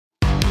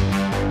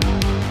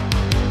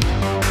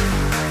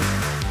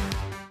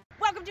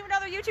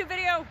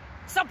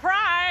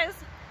Surprise!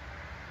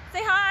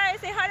 Say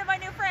hi to my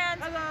new friends.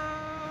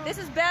 Hello. This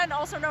is Ben,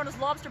 also known as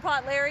Lobster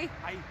Pot Larry.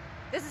 Hi.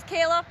 This is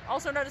Kayla,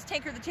 also known as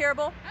Tinker the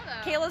Terrible.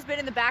 Hello. Kayla's been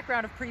in the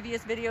background of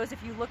previous videos.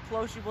 If you look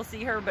close, you will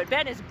see her, but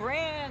Ben is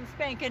brand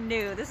spanking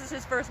new. This is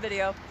his first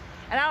video,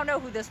 and I don't know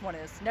who this one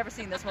is. Never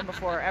seen this one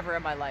before, ever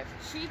in my life.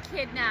 She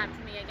kidnapped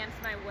me against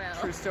my will.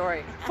 True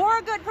story. For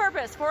a good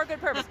purpose, for a good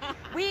purpose.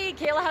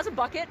 Kayla has a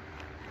bucket.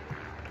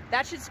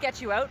 That should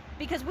sketch you out,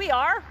 because we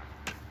are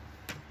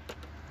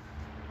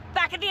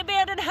back at the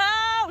abandoned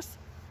house.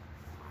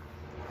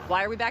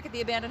 Why are we back at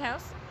the abandoned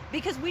house?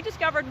 Because we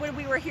discovered when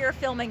we were here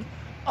filming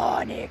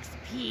ONYX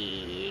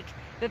PEAK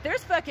that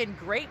there's fucking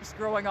grapes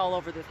growing all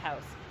over this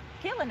house.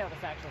 Kayla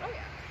noticed, actually. Oh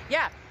yeah.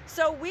 Yeah,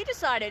 so we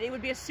decided it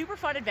would be a super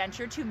fun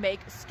adventure to make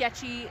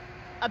sketchy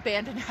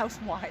abandoned house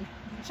wine,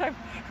 which I'm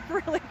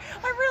really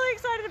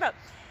excited about.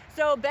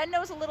 So Ben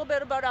knows a little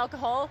bit about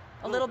alcohol,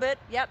 a little bit,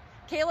 yep.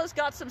 Kayla's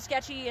got some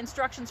sketchy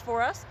instructions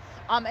for us,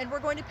 and we're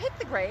going to pick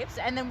the grapes,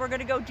 and then we're going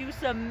to go do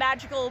some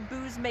magical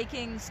booze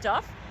making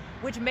stuff,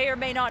 which may or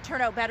may not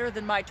turn out better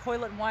than my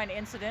toilet wine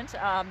incident.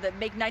 That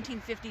Make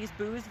 1950s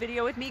Booze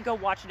video with me. Go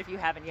watch it if you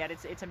haven't yet.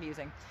 It's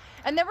amusing.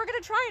 And then we're going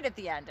to try it at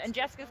the end. And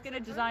Jessica's going to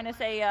design us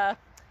a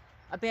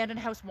abandoned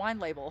house wine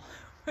label,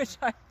 which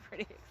I'm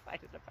pretty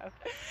excited about.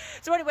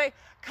 So anyway,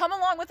 come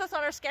along with us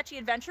on our sketchy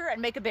adventure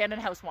and make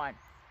abandoned house wine.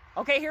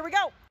 Okay, here we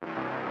go.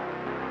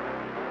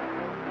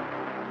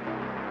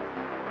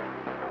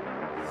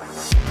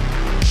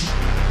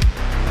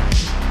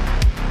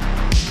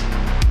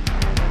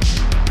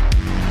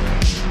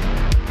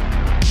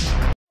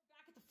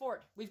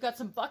 We've got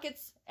some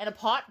buckets and a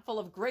pot full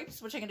of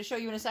grapes, which I'm going to show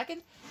you in a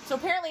second. So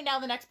apparently now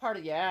the next part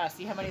of, yeah,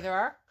 see how many there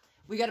are?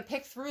 We got to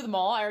pick through them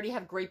all. I already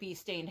have grapey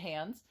stained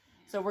hands.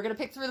 So we're going to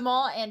pick through them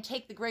all and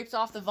take the grapes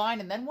off the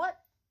vine, and then what?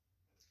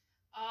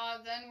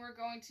 Then we're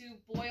going to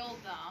boil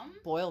them.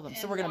 Boil them.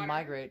 So we're going to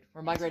migrate.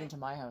 We're migrating to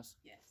my house.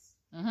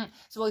 Yes.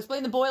 So we'll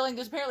explain the boiling.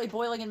 There's apparently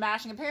boiling and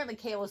mashing. Apparently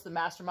Kayla's the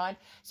mastermind.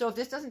 So if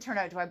this doesn't turn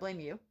out, do I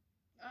blame you?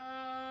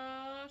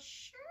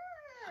 Sure.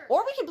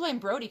 Or we can blame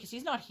Brody because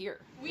he's not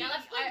here. Yeah,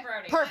 let's blame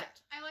Brody.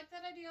 Perfect. I like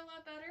that idea a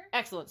lot better.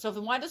 Excellent. So if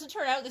the wine doesn't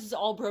turn out, this is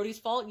all Brody's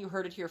fault. You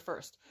heard it here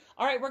first.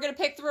 All right, we're going to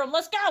pick through them.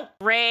 Let's go.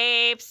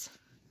 Grapes.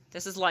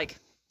 This is like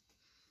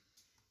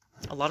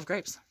a lot of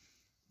grapes.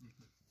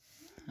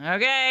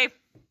 Okay.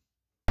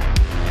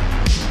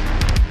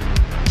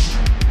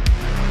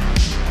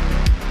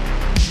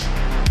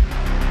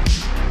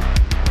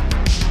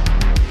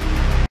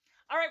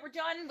 All right, we're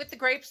done with the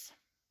grapes.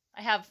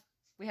 We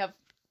have,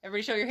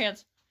 everybody show your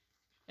hands.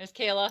 There's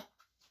Kayla.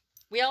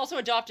 We also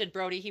adopted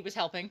Brody. He was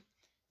helping.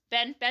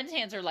 Ben's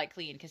hands are like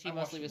clean because he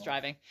mostly was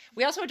driving.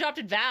 We also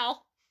adopted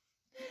Val.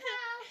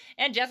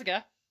 And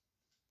Jessica.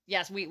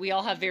 Yes, we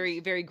all have very,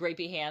 very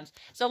grapey hands.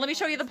 So let me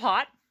show you the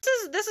pot.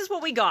 This is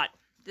what we got.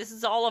 This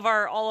is all of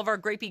our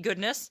grapey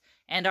goodness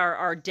and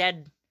our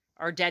dead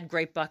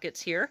grape buckets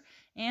here.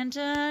 And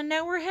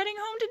now we're heading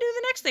home to do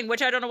the next thing,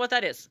 which I don't know what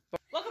that is.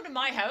 Welcome to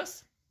my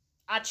house.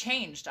 I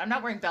changed. I'm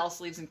not wearing bell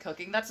sleeves and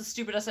cooking. That's the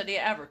stupidest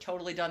idea ever.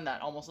 Totally done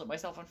that. Almost lit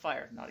myself on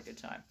fire. Not a good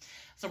time.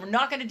 So we're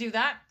not going to do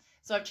that.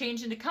 So I've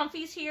changed into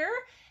comfies here,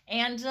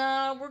 and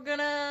we're going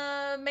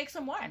to make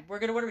some wine.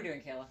 What are we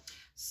doing, Kayla?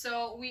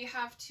 So we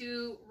have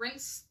to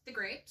rinse the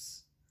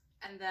grapes,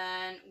 and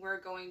then we're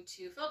going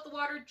to fill up the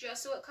water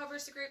just so it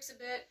covers the grapes a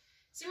bit,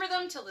 simmer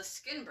them till the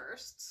skin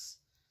bursts,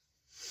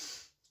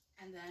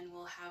 and then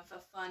we'll have a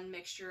fun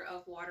mixture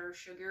of water,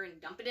 sugar, and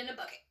dump it in a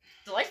bucket.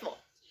 Delightful.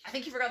 I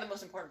think you forgot the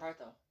most important part,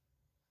 though.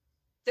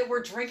 That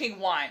we're drinking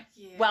wine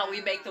while we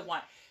make the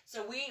wine.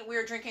 So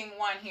we're drinking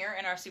wine here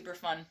in our super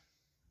fun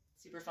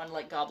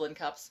like goblin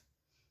cups.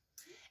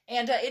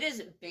 And it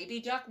is baby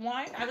duck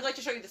wine. I would like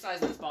to show you the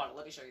size of this bottle.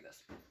 Let me show you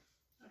this.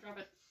 I'll drop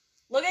it.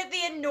 Look at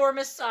the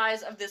enormous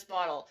size of this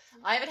bottle.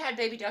 I haven't had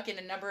baby duck in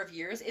a number of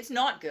years. It's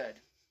not good.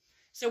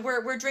 So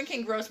we're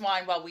drinking gross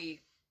wine while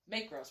we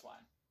make gross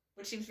wine,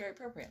 which seems very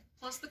appropriate.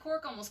 Plus the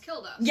cork almost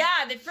killed us.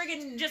 Yeah, they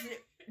friggin' just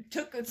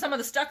took some of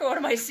the stucco out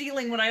of my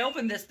ceiling when I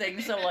opened this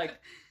thing. So like,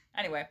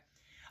 anyway.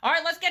 All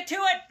right, let's get to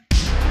it.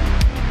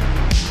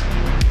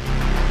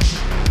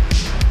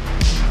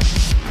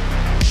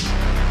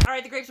 All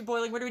right, the grapes are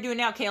boiling. What are we doing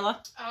now,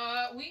 Kayla?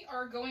 We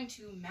are going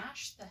to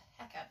mash the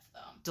heck out of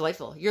them.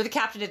 Delightful. You're the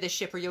captain of this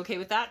ship. Are you okay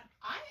with that?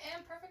 I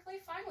am perfectly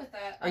fine with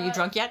that. Are you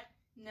drunk yet?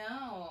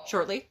 No.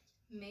 Shortly?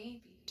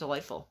 Maybe.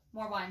 Delightful.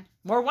 More wine.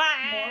 More wine!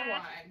 More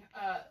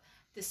wine.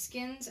 The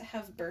skins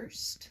have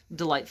burst.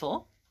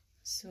 Delightful.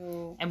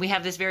 So... And we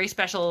have this very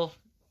special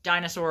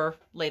dinosaur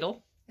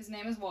ladle. His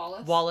name is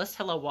Wallace. Wallace.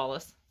 Hello,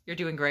 Wallace. You're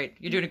doing great.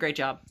 You're doing a great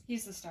job.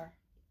 He's the star.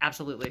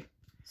 Absolutely.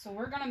 So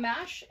we're gonna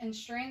mash and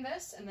strain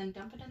this and then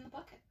dump it in the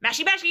bucket.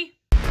 Mashy, mashy!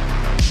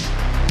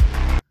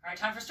 All right,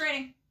 time for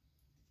straining.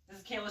 This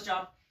is Kayla's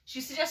job.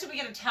 She suggested we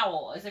get a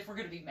towel as if we're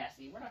gonna be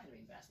messy. We're not gonna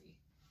be messy.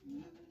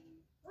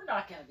 We're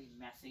not gonna be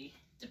messy.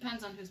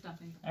 Depends on who's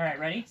dumping. All right,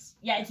 ready?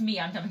 Yeah, it's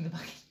me. I'm dumping the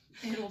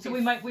bucket. So we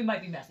might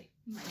be messy.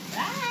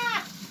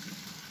 Ah!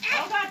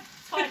 Oh God!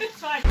 It's fine. It's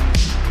fine.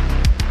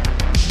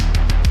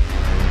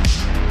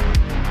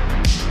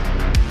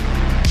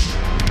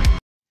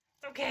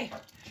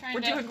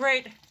 doing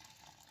great.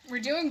 We're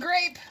doing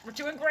grape. We're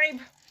doing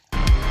grape.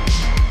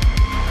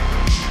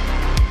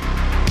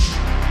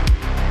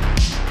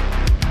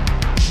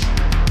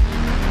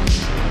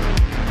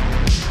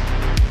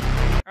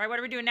 All right, what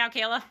are we doing now,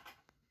 Kayla?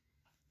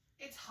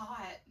 It's hot.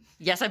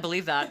 Yes, I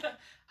believe that.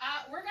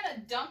 We're gonna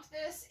dump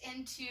this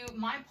into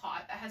my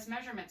pot that has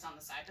measurements on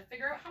the side to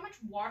figure out how much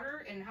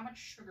water and how much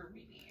sugar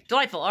we need.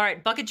 Delightful. All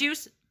right, bucket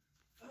juice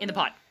in the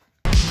pot.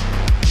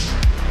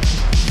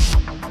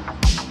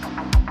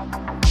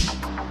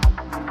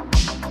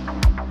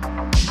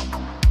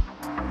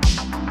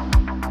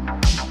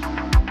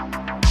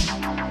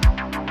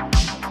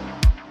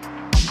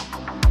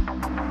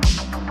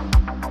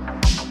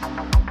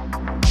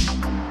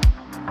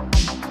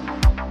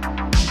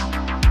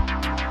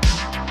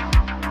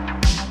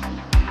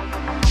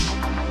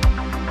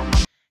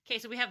 Okay,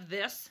 so we have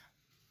this.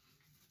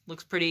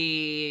 Looks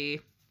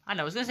pretty, I don't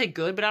know, I was going to say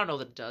good, but I don't know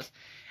that it does.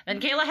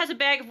 And Kayla has a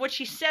bag of what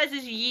she says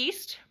is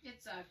yeast.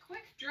 It's a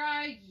quick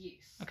dry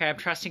yeast. Okay, I'm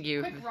trusting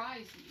you. Quick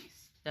rise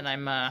yeast. Then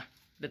I'm,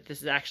 that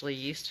this is actually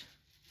yeast.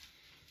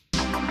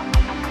 I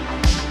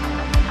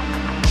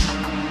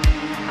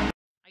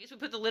guess we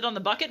put the lid on the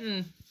bucket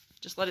and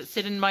just let it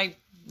sit in my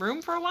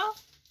room for a while?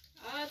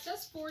 It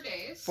says 4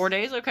 days. 4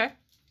 days, okay.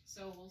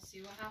 So we'll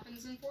see what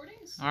happens in 4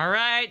 days. All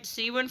right,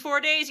 see you in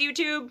 4 days,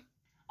 YouTube.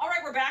 All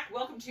right, we're back.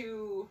 Welcome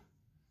to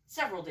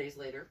several days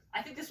later.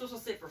 I think this was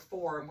supposed to sit for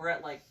 4, and we're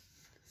at like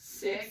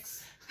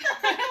 6.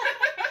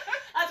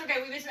 That's okay.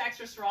 We made some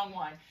extra strong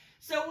wine.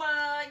 So,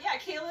 yeah,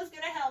 Kayla's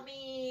going to help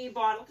me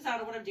bottle because I don't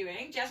know what I'm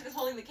doing. Jessica's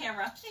holding the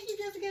camera. Thank you,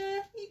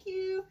 Jessica. Thank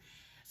you.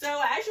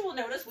 So, as you will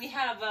notice, we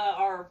have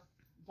our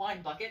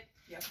wine bucket.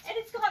 Yep. And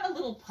it's gotten a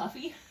little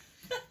puffy.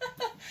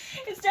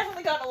 It's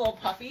definitely gotten a little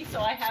puffy, so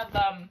I have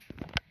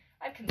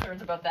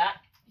concerns about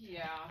that.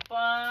 Yeah.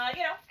 But,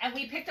 you know, and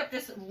we picked up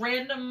this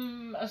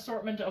random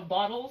assortment of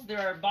bottles. There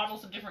are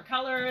bottles of different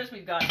colors.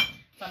 We've got,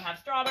 some have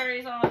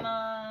strawberries on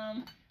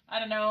them. I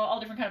don't know, all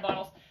different kind of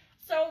bottles.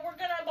 So we're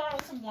going to bottle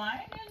some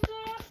wine, and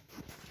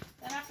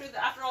then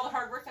after all the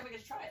hard work, then we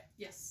get to try it.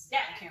 Yes.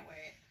 Yeah. I can't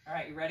wait. All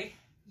right, you ready?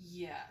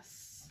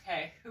 Yes.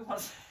 Okay, who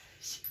wants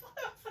to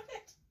open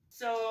it?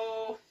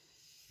 So,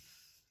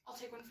 I'll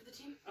take one for the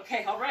team.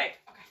 okay, all right.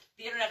 Okay.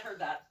 The internet heard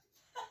that.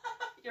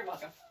 You're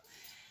welcome.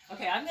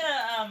 Okay, I'm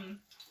gonna,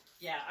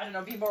 yeah, I don't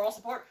know, be moral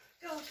support.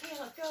 Go,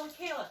 Kayla, go,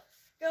 Kayla,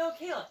 go,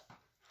 Kayla.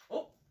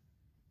 Oh.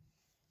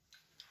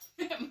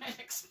 It might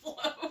explode.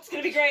 It's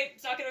gonna be great.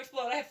 It's not gonna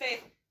explode. I have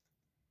faith.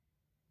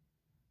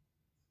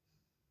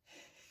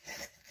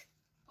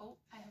 Oh,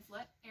 I have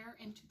let air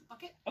into the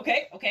bucket.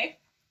 Okay, okay.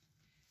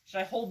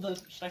 Should I hold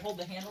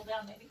the handle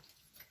down, maybe?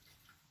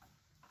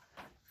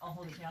 I'll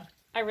hold it down.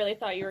 I really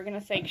thought you were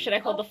gonna say, should I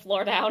hold the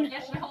floor down?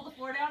 Yeah, should I hold the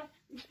floor down?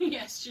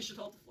 Yes, you should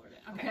hold the floor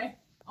down. Okay.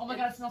 Oh my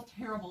god, it smells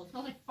terrible. It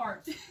smells like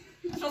farts.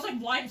 It smells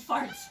like wine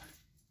farts.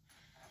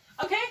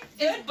 Okay,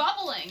 good. It's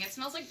bubbling. It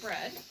smells like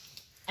bread.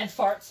 And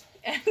farts.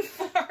 And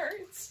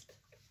farts.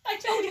 I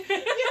told you.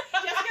 Jessica,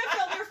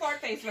 film your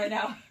fart face right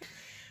now.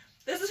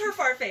 This is her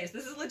fart face.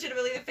 This is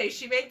legitimately the face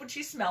she made when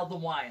she smelled the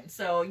wine.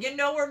 So, you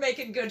know we're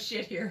making good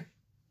shit here.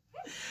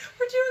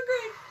 We're doing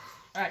great.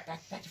 All right,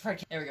 back to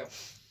fart. There we go.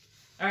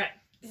 All right.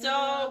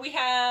 So, we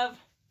have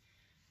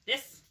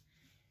this.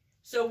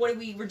 So,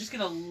 we're just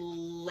going to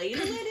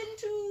ladle it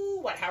into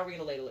what? How are we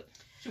going to ladle it?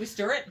 Should we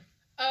stir it?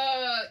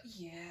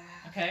 Yeah.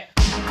 Okay.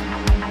 Time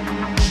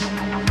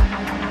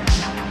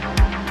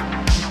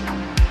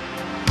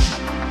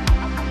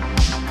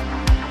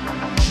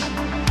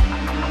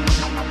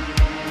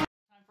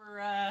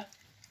for,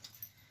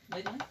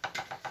 ladling?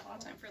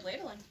 Time for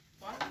ladling.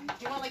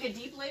 Do you want like a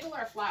deep ladle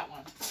or a flat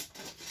one?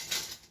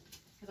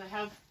 Because I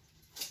have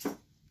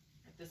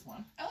like this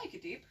one. I like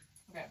it deep.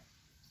 Okay.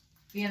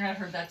 The internet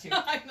heard that too.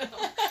 I know.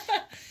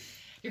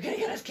 You're gonna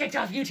get us kicked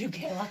off YouTube,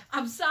 Kayla.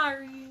 I'm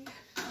sorry.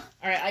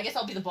 Alright, I guess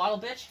I'll be the bottle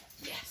bitch.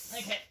 Yes.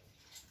 Okay.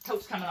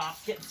 Coat's coming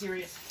off. Getting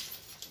serious.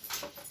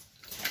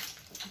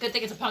 Good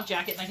thing it's a punk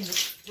jacket and I can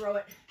just throw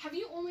it. Have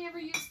you only ever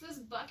used this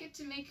bucket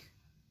to make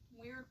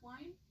weird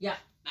wine? Yeah.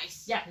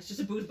 Nice. Yeah, it's just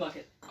a booze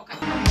bucket. Okay.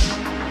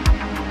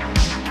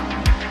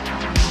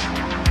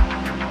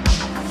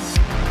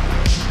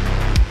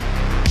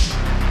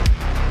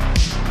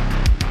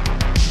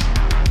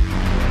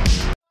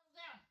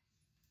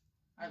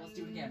 Alright, let's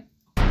do it again.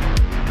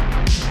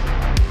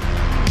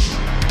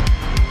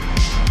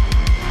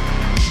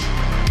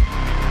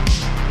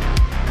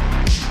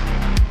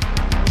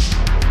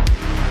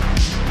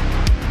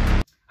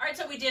 Alright,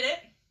 so we did it.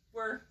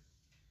 We're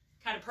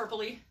kind of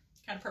purpley.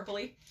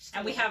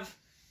 And we have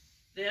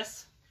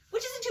this,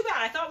 which isn't too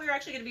bad. I thought we were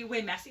actually going to be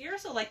way messier,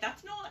 so like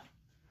that's not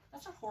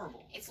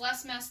horrible. It's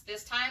less mess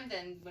this time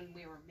than when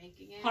we were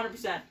making it.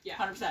 100%. Yeah.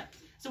 100%.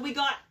 So we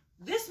got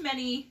this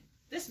many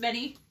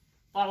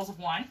bottles of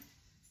wine.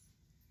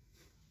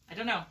 I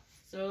don't know.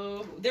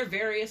 So they're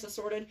various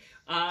assorted.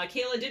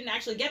 Kayla didn't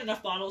actually get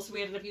enough bottles, so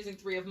we ended up using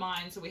 3 of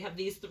mine. So we have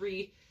these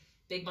 3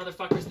 big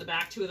motherfuckers in the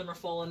back. 2 of them are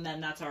full, and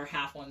then that's our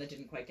half one that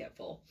didn't quite get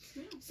full.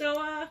 Yeah.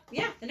 So,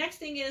 yeah, the next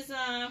thing is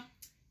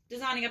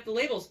designing up the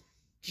labels.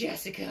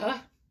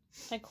 Jessica,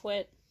 I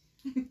quit.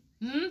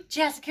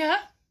 Jessica.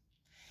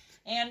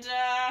 And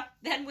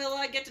then we'll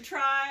get to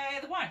try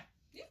the wine.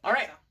 Yeah, All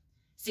right. so.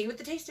 See you with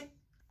the tasting.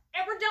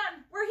 And we're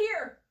done. We're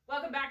here.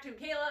 Welcome back to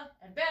Kayla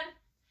and Ben.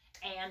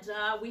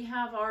 And we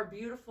have our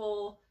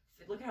beautiful...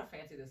 Look at how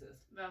fancy this is.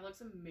 That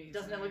looks amazing.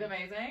 Doesn't it look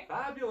amazing?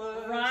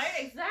 Fabulous. Right,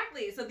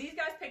 exactly. So these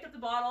guys picked up the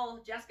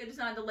bottle. Jessica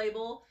designed the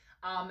label.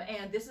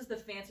 And this is the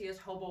fanciest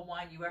hobo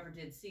wine you ever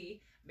did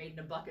see. Made in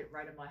a bucket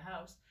right in my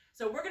house.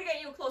 So we're going to get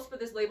you a close for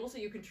this label so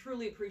you can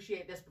truly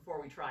appreciate this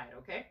before we try it,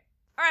 okay?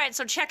 All right,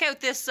 so check out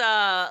this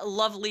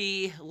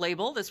lovely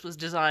label. This was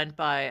designed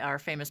by our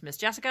famous Miss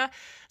Jessica.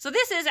 So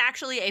this is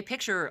actually a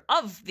picture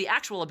of the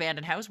actual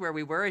abandoned house where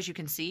we were, as you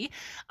can see.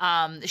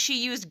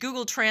 She used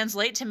Google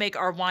Translate to make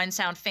our wine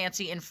sound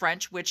fancy in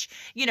French, which,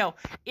 you know,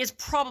 is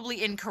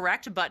probably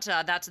incorrect, but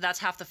that's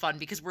half the fun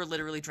because we're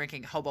literally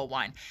drinking hobo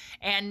wine.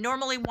 And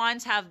normally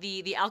wines have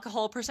the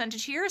alcohol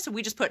percentage here, so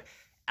we just put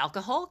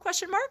alcohol ?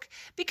 Because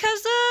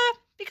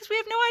we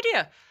have no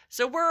idea.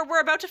 So we're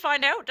about to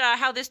find out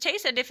how this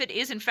tastes and if it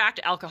is in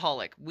fact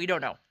alcoholic. We don't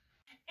know.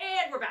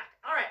 And we're back.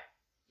 All right.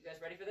 You guys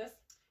ready for this?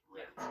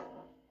 Yeah.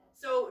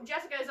 So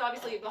Jessica is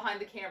obviously behind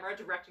the camera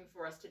directing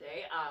for us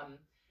today.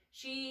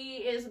 She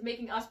is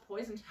making us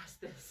poison test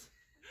this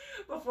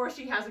before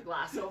she has a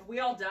glass. So if we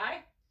all die,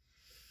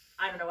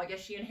 I don't know, I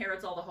guess she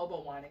inherits all the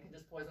hobo wine and can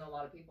just poison a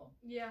lot of people.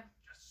 Yeah.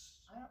 Yes.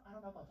 I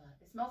don't know about that.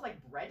 It smells like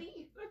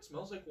bready. That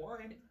smells like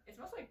wine. It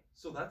smells like...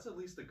 So that's at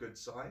least a good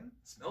sign.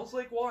 Smells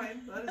like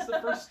wine. That is the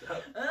first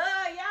step.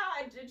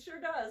 Yeah, it sure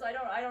does. I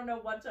don't know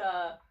what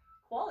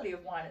quality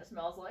of wine it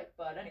smells like,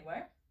 but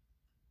anyway.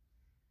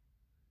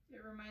 It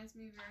reminds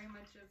me very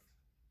much of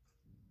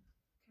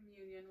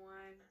communion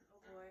wine. Oh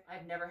boy.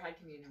 I've never had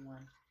communion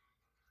wine.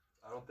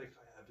 I don't think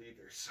I have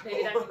either. So.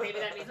 Maybe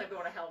that means I'm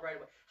going to hell right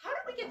away. How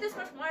did we get this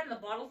much wine and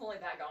the bottle's only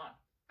that gone?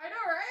 I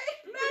know,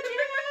 right?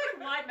 Magic!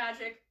 Wine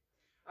magic.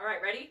 All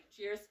right, ready?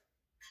 Cheers.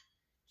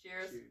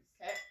 Cheers. Cheers.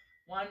 Okay.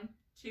 1,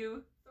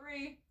 2,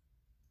 3.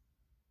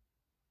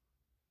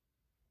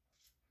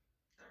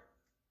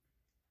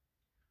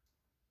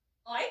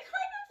 I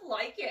kind of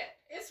like it.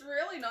 It's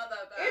really not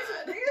that bad. It's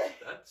really...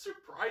 That's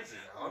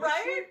surprising, honestly.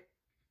 Right?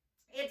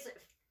 It's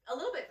a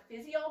little bit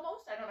fizzy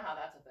almost. I don't know how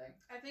that's a thing.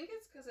 I think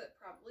it's because it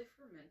probably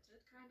fermented,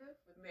 kind of.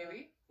 With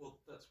Maybe. Well,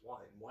 that's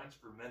wine. Wine's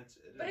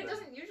fermented. But and it then-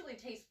 doesn't usually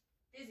taste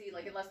fizzy,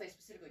 like, unless they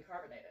specifically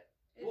carbonate it.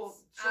 It's Well,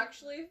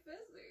 actually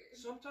fizzy.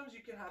 Sometimes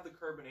you can have the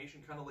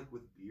carbonation kind of like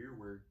with beer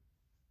where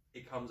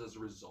it comes as a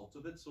result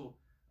of it. So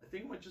I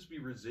think it might just be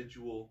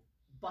residual.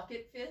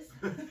 Bucket fizz?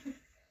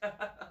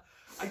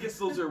 I guess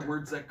those are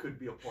words that could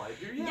be applied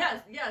here. Yeah.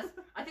 Yes.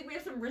 I think we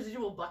have some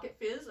residual bucket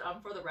fizz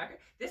for the record.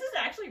 This is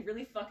actually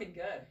really fucking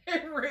good.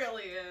 It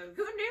really is.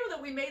 Who knew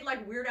that we made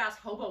like weird ass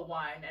hobo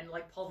wine and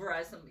like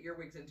pulverized some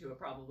earwigs into it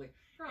probably.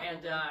 Probably.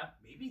 And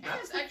Maybe And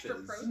that's it's the extra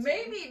fizz. protein.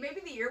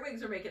 maybe the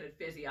earwigs are making it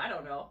fizzy. I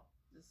don't know.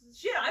 This is...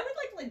 Shit, I would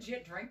like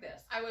legit drink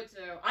this. I would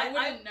too. I I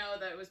wouldn't know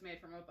that it was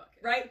made from a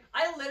bucket. Right?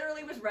 I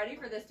literally was ready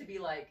for this to be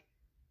like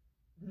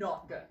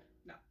not good.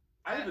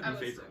 I have a I new was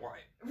favorite too.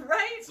 wine.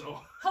 Right?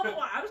 So Hobo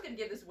wine. I was gonna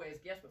give this away as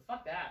a gift, but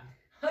fuck that.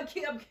 I'm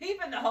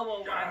keeping the hobo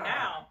wine Yeah.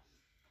 now.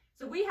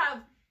 So we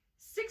have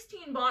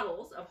 16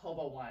 bottles of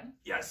hobo wine.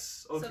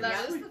 yes. Okay. So that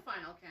Yeah. is the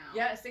final count.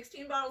 Yeah,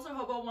 16 bottles of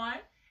hobo wine.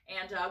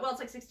 And, well, it's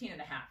like 16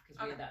 and a half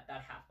because we Okay. had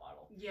that half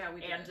bottle. Yeah,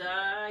 we did. And,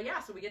 yeah,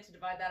 so we get to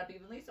divide that up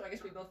evenly. So I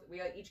guess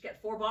we each get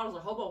 4 bottles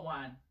of hobo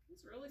wine.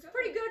 It's really good.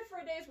 Pretty good for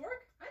a day's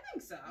work. I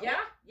think so.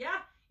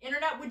 Yeah.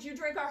 Internet, would you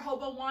drink our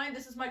hobo wine?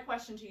 This is my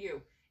question to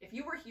you. If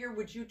you were here,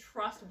 would you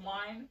trust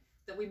wine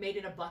that we made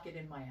in a bucket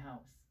in my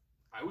house?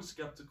 I was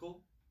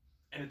skeptical,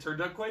 and it turned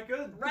out quite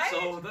good. Right?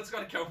 So that's got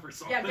to count for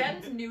something. Yeah,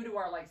 Ben's new to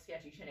our, like,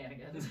 sketchy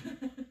shenanigans.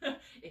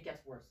 It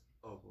gets worse.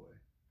 Oh boy.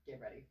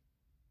 Get ready.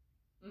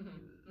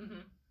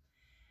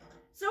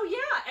 So, yeah,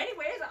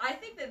 anyways, I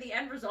think that the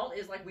end result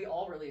is, like, we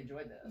all really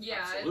enjoyed this.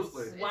 Yeah,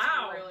 Absolutely. It's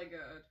Wow. really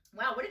good.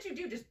 Wow, what did you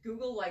do? Just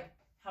Google, like,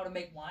 how to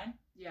make wine?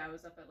 Yeah, I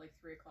was up at like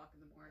 3 o'clock in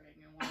the morning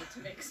and wanted to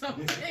make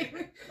something.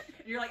 And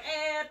you're like,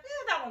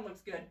 that one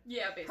looks good.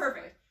 Yeah, basically.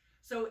 Perfect.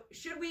 So,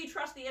 should we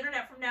trust the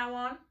internet from now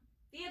on?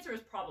 The answer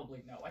is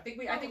probably no. I think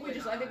we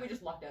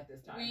just lucked out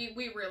this time.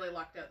 We really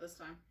lucked out this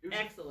time. It was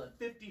Excellent.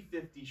 a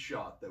 50-50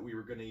 shot that we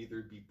were going to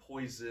either be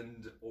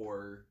poisoned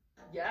or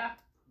Yeah.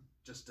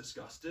 just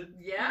disgusted.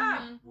 Yeah.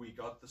 Mhm. We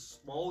got the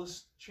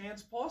smallest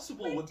chance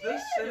possible We with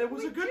this, did! and it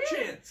was We a good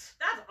did! chance.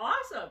 That's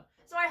awesome.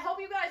 So I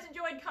hope you guys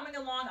enjoyed coming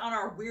along on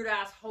our weird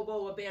ass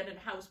hobo abandoned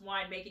house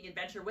wine making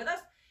adventure with us.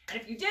 And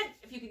if you did,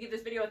 if you could give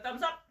this video a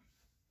thumbs up,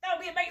 that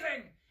would be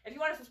amazing. If you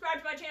want to subscribe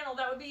to my channel,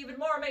 that would be even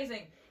more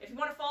amazing. If you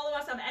want to follow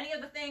us on any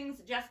of the things,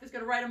 Jessica's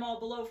going to write them all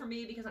below for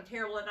me because I'm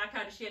terrible at that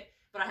kind of shit.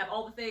 But I have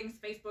all the things,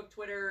 Facebook,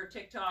 Twitter,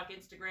 TikTok,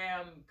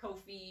 Instagram,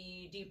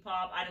 Ko-fi,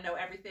 Depop, I don't know,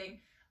 everything.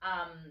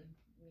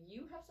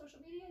 You have social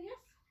media, yes?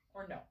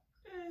 Or no?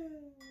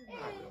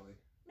 Not really.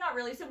 Not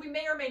really. So we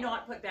may or may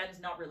not put Ben's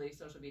not really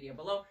social media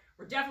below.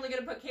 We're definitely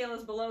going to put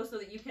Kayla's below so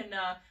that you can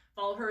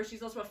follow her.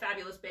 She's also a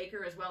fabulous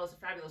baker as well as a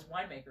fabulous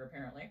winemaker,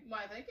 apparently.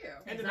 Why, thank you.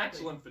 And an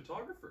excellent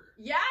photographer.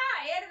 Yeah,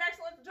 and an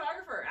excellent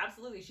photographer.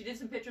 Absolutely. She did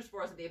some pictures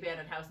for us at the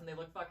abandoned house, and they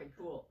look fucking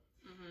cool.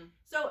 Mm-hmm.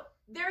 So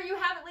there you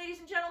have it, ladies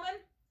and gentlemen.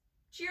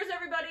 Cheers,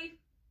 everybody.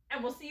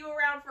 And we'll see you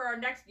around for our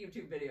next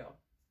YouTube video.